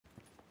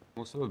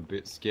Also a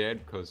bit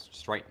scared because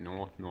straight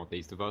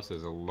northeast of us,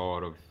 there's a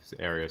lot of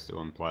areas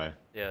still in play.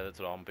 Yeah, that's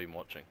what I've been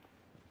watching.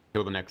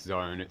 Till the next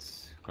zone,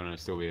 it's gonna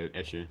still be an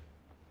issue.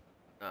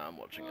 I'm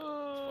watching it. It's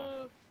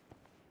fine.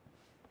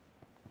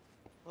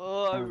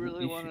 Oh, I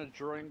really want to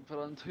drink, but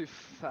I'm too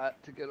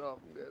fat to get up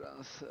and go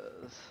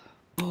downstairs.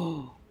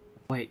 Oh,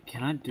 wait,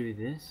 can I do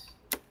this?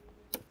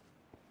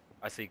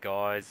 I see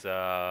guys,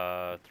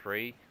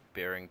 3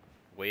 bearing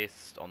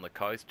west on the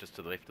coast, just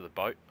to the left of the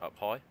boat, up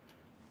high.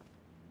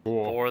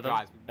 4 of them,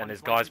 guys, and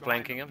there's guys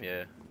flanking them,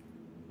 yeah.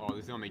 Oh,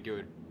 this is gonna be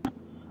good.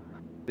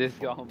 This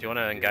guy. Do you want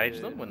to engage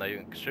them when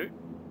they shoot?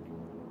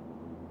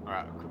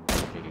 Alright,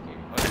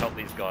 I'm gonna help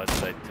these guys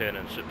so they turn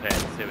and shit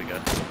pants. Here we go.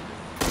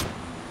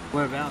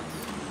 Whereabouts?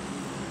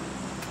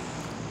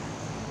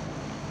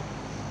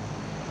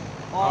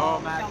 Oh,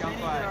 look Matt, how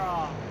many gunfight. there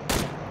are.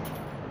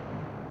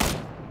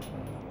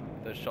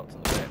 Those shots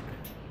in the back.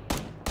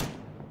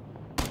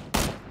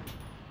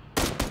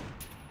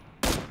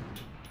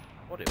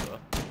 Whatever.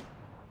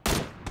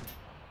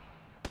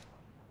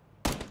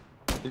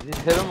 If you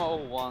hit them all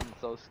once,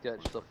 they'll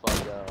sketch the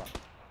fuck out.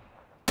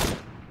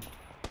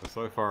 They're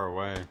so far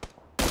away.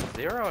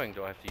 Zeroing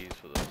do I have to use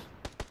for this?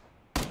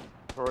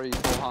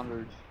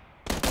 300-400.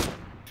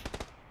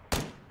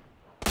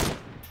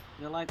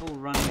 They're like all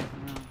running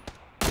around.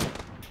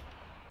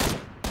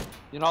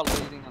 You're not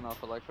leading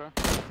enough, Electro.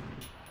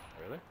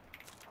 Really?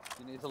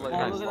 You need to Oh, lead look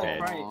a at lot that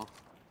crate. more.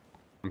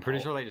 I'm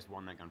pretty sure they just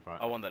won that gunfight.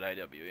 I want that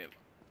AWM.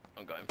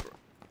 I'm going for it.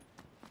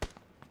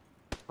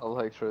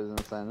 Electro is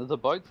insane. There's a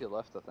boat to your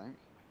left, I think.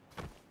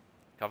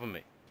 Cover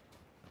me.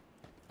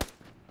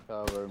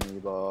 Cover me,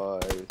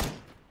 boys.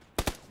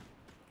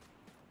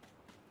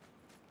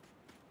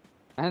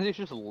 And he's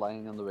just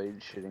laying on the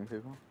beach shooting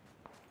people.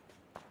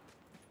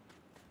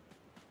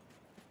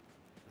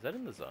 Is that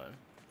in the zone?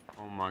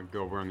 Oh my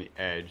god, we're on the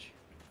edge.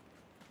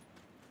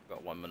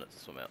 Got 1 minute to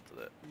swim out to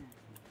that.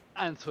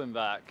 And swim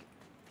back.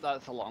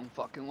 That's a long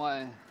fucking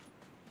way.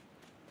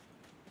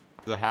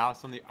 The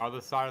house on the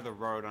other side of the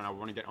road, and I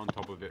want to get on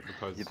top of it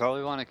because... You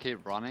probably want to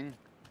keep running.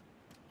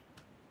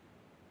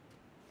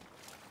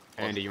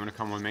 Andy, you want to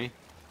come with me?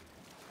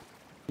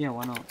 Yeah,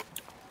 why not?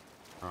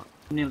 Oh.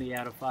 Nearly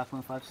out of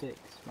 5.56.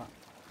 Right.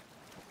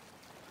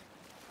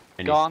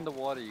 Andy, Go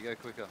underwater, you go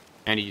quicker.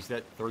 Andy, you see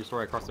that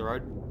 3-story across the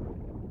road?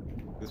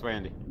 This way,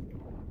 Andy.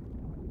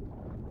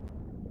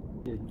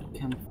 Dude,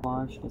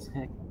 camouflage as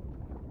heck.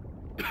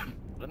 I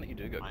don't think you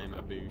do go I am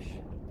a quicker.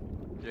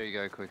 boosh. Do you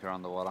go quicker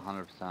underwater,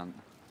 100%.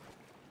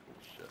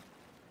 Shit.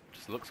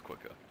 Just looks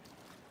quicker.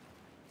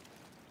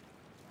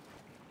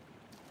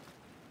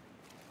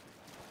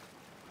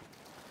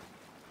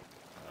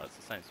 Oh, it's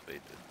the same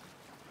speed, dude.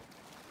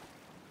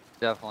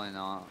 Definitely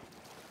not.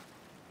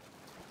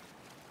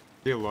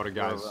 See a lot of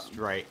guys Whereabouts?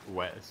 straight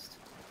west.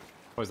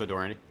 Close the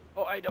door, Andy.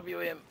 Oh,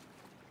 AWM!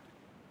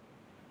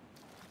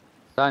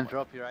 Don't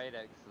drop your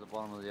 8x to the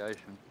bottom of the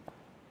ocean.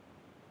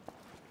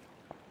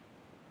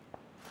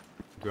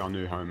 To our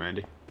new home,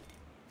 Andy.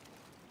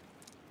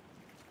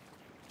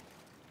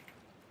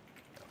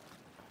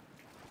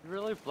 You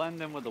really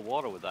blend in with the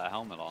water with that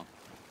helmet on.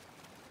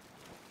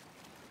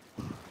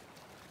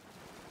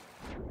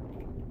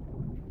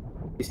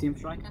 You see him,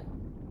 Striker?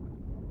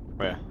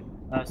 Where?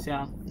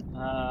 South,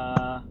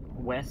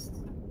 west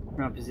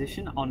from our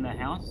position on the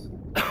house.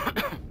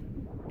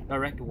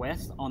 Direct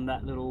west on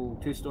that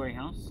little 2-story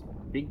house.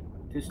 Big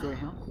 2-story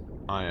house.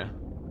 Oh yeah.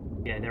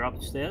 Yeah, they're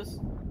upstairs.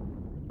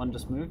 One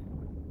just moved.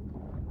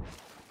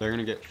 They're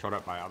gonna get shot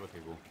at by other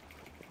people.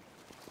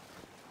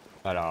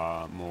 That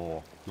are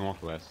more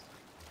northwest.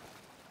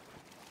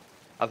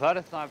 I've had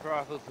a sniper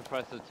rifle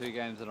suppressor 2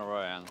 games in a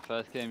row, and the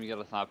first game you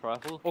got a sniper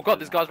rifle. Oh god,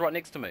 this guy's right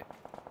next to me.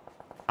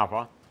 How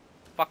far?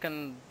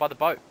 Fucking by the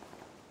boat.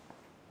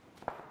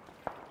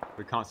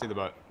 We can't see the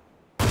boat.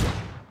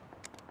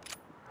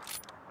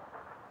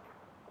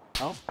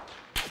 Oh.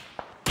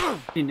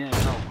 In there,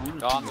 oh, I'm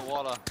Go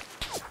underwater.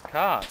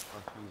 Can't.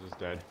 Russian's just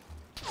dead.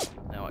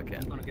 Now I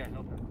can. gonna go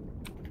help him.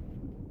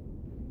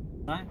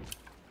 No?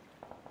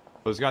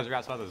 Those guys are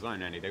outside the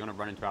zone, Andy. They're gonna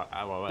run into our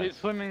LOS. Keep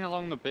swimming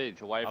along the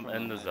beach, away I'm from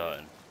in them, the mate.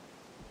 zone.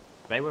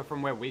 They were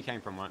from where we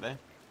came from, weren't they?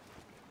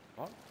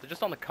 What? They're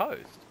just on the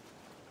coast.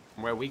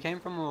 From where we came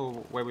from or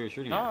where we were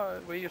shooting at? No,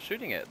 where you're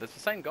shooting at. There's the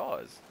same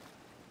guys.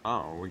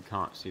 Oh, we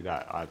can't see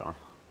that either.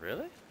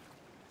 Really?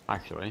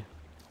 Actually.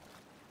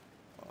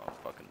 Oh, I'm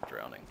fucking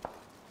drowning.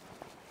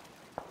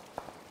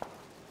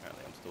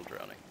 Apparently I'm still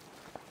drowning.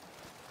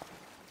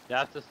 You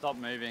have to stop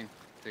moving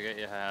to get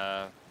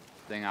your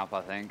thing up,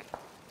 I think.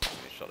 Let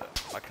me shot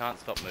it. I can't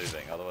stop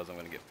moving, otherwise I'm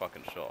gonna get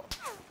fucking shot.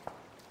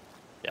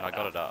 Yeah, I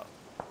got it up.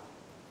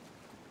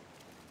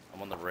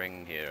 I'm on the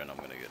ring here and I'm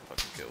gonna get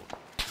fucking killed.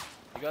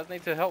 You guys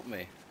need to help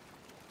me.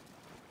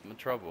 I'm in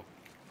trouble.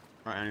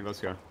 Alright, Andy,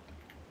 let's go.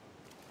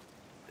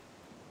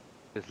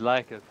 It's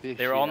like a fish.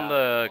 They're on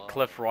the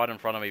cliff right in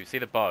front of me. You see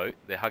the boat?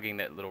 They're hugging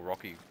that little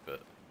rocky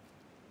bit.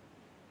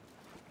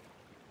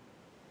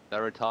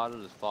 They're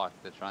retarded as fuck.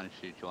 They're trying to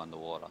shoot you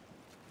underwater.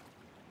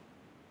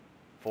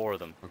 4 of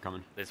them. We're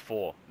coming. There's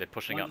 4. They're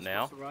pushing One up just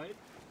now. across the road.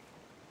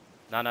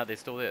 No, they're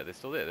still there. They're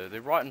still there.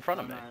 They're right in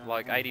front of me, no,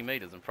 like no. 80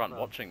 meters in front,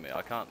 Well, watching me.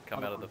 I can't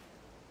come out of the.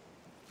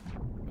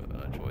 hold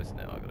Got no choice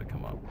now. I gotta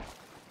come up.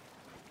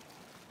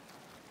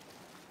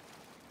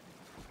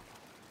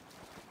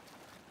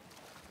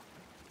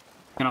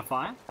 Can I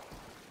fire?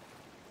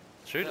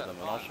 Shoot Yeah, at them,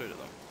 and I'll fine. shoot at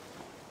them.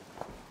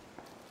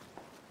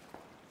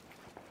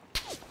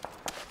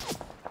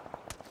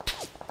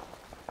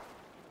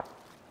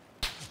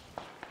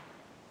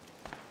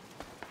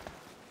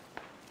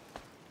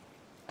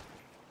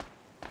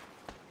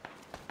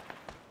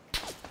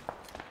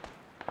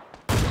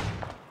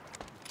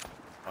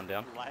 One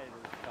down. Later's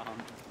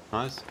gone.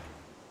 Nice.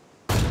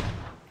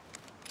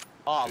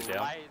 Oh, Two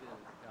down. later's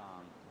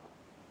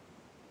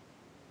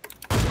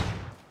gone.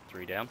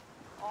 3 down.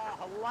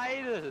 Oh,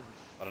 laters!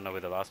 I don't know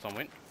where the last one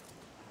went.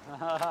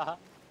 I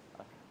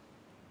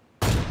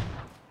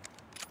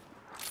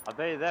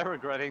bet they're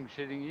regretting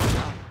shooting you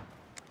now.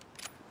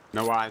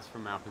 No eyes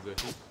from our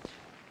position.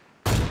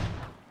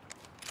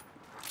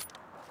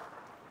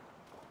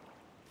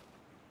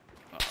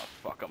 Oh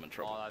fuck, I'm in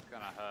trouble. Oh, that's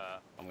gonna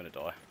hurt. I'm gonna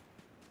die.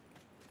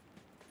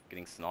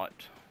 Getting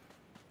sniped.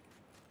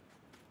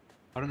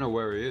 I don't know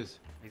where he is.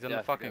 He's on You the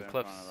have to fucking get in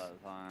cliffs. front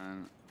of that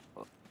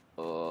zone.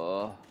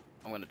 Oh.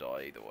 I'm gonna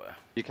die either way.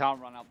 You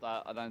can't run up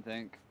that, I don't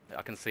think.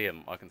 I can see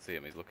him. I can see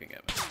him. He's looking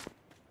at me.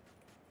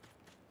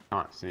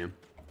 Can't see him.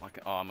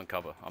 Oh, I'm in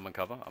cover. I'm in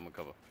cover. I'm in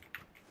cover.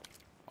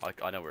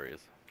 I know where he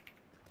is.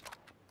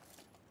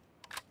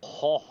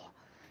 Oh,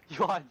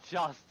 you are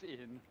just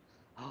in.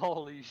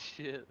 Holy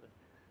shit.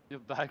 Your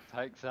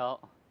backpack's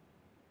out.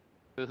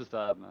 Feels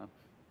bad,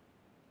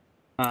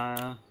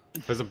 man.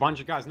 There's a bunch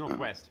of guys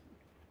northwest.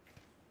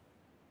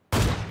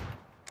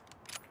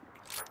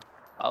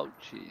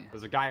 Ouchie.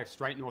 There's a guy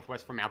straight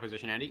northwest from our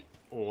position, Andy,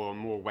 or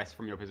more west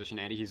from your position,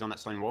 Andy. He's on that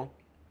stone wall.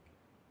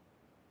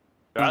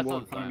 That's wall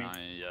not in front of going me.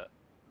 on you yet.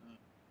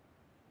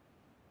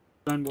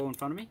 Stone wall in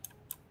front of me.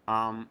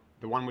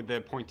 The one with the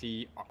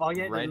pointy Oh yeah,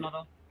 there's red.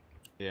 another.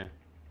 Yeah.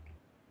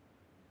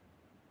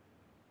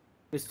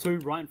 There's 2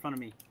 right in front of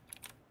me.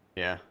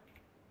 Yeah.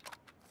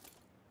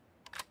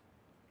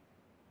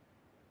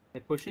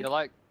 They're pushing. You're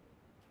like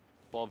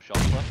 12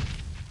 shots left.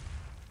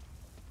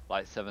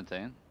 Like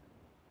 17.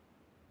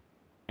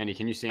 Andy,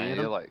 can you see any And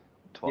of you're them? like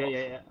 12.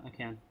 Yeah, I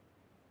can.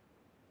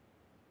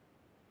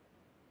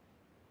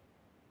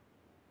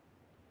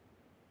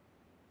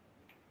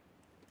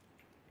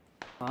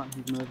 Alright,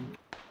 he's moving.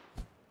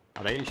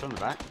 Are they getting shot in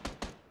the back?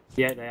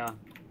 Yeah, they are.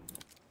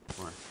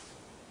 Why?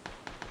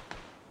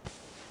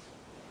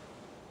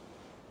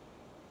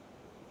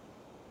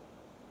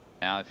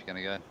 Now if you're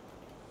gonna go.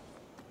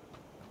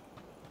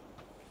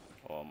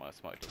 Oh, my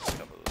smoke doesn't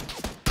cover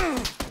this.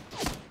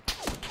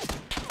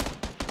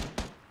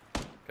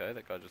 Okay,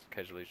 that guy just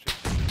casually shoots.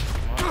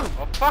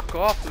 Oh, fuck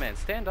off, man.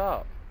 Stand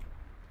up.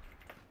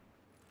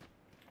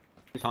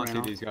 Just Can't ran see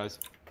off. these guys.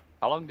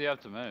 How long do you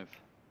have to move?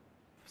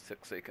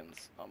 6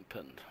 seconds. I'm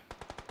pinned.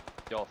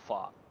 You're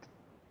fucked.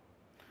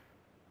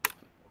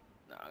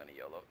 Nah, I'm gonna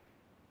yell up.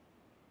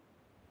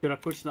 Should I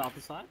push to the other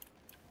side?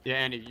 Yeah,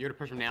 Andy, you gotta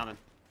push him now then.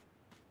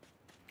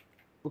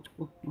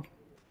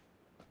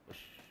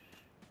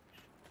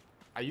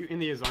 Are you in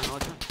the zone,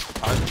 Alexa?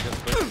 I was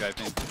just quick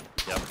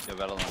scoping. Yep, you're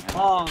better than him.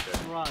 Oh,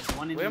 right.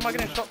 One in Where the am I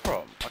getting window. shot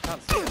from? I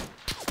can't see him.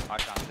 I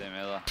can't see him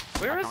either.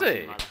 Where I is can't see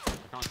he? him either.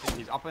 I can't see him.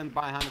 He's up and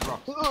behind the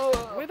rocks.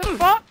 Where the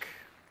fuck?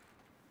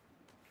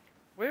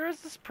 Where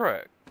is this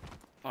prick?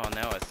 Oh,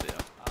 now I see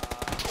him.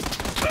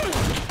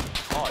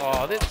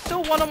 Oh, there's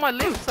still one on my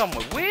left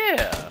somewhere.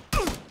 Where?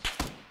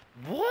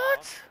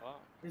 What?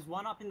 There's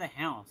one up in the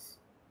house.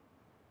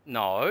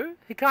 No,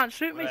 he can't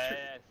shoot me.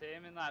 Yeah, see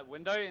him in that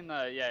window in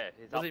the, yeah,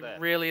 he's Was up he there.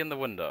 really in the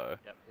window?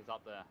 Yep, he's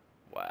up there.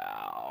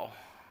 Wow.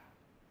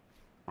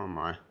 Oh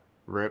my.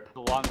 Rip.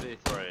 The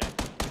 1v3.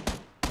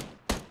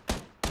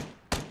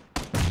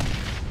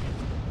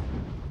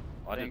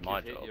 I did think my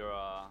you've hit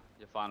job.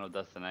 your final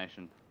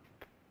destination.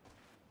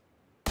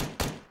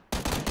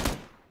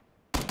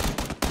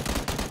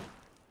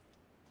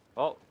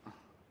 Oh.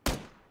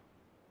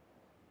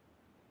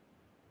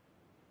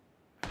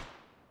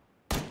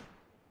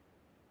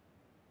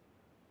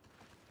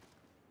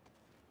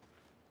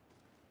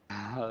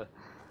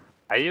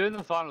 Are you in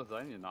the final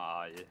zone? You're not,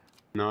 are you?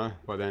 No,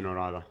 but they're not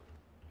either.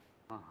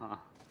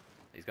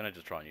 He's gonna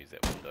just try and use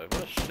that window.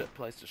 What a shit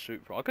place to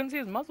shoot from. I couldn't see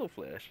his muzzle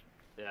flash.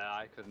 Yeah,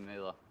 I couldn't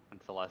either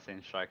until I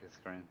seen Striker's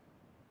screen.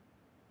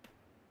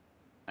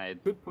 Hey,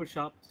 Could push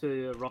up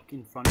to a rock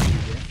in front of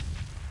you. Yeah.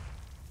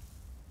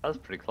 that was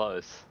pretty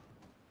close.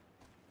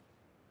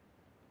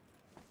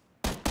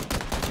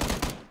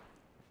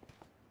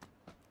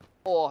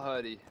 Oh,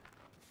 hurty.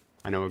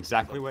 I know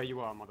exactly where you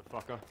are,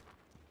 motherfucker.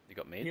 You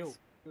got meds? Heal,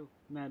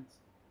 meds.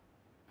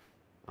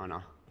 Oh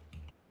no.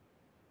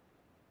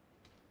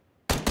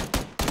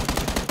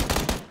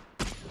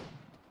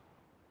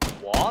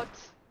 What?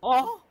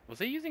 Oh! Was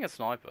he using a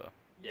sniper?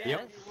 Yeah, Yep.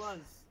 it was.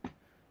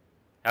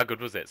 How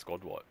good was that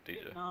squad wipe,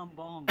 DJ? Vietnam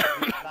bomb.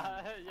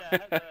 Yeah,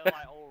 they're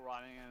like all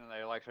running and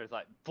they like, it's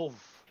like,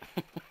 poof.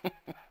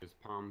 His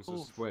palms are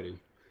Oof. sweaty.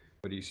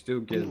 But he's still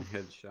getting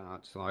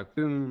headshots, like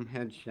boom,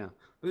 headshot,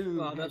 boom.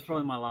 Well, that's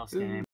probably my last game.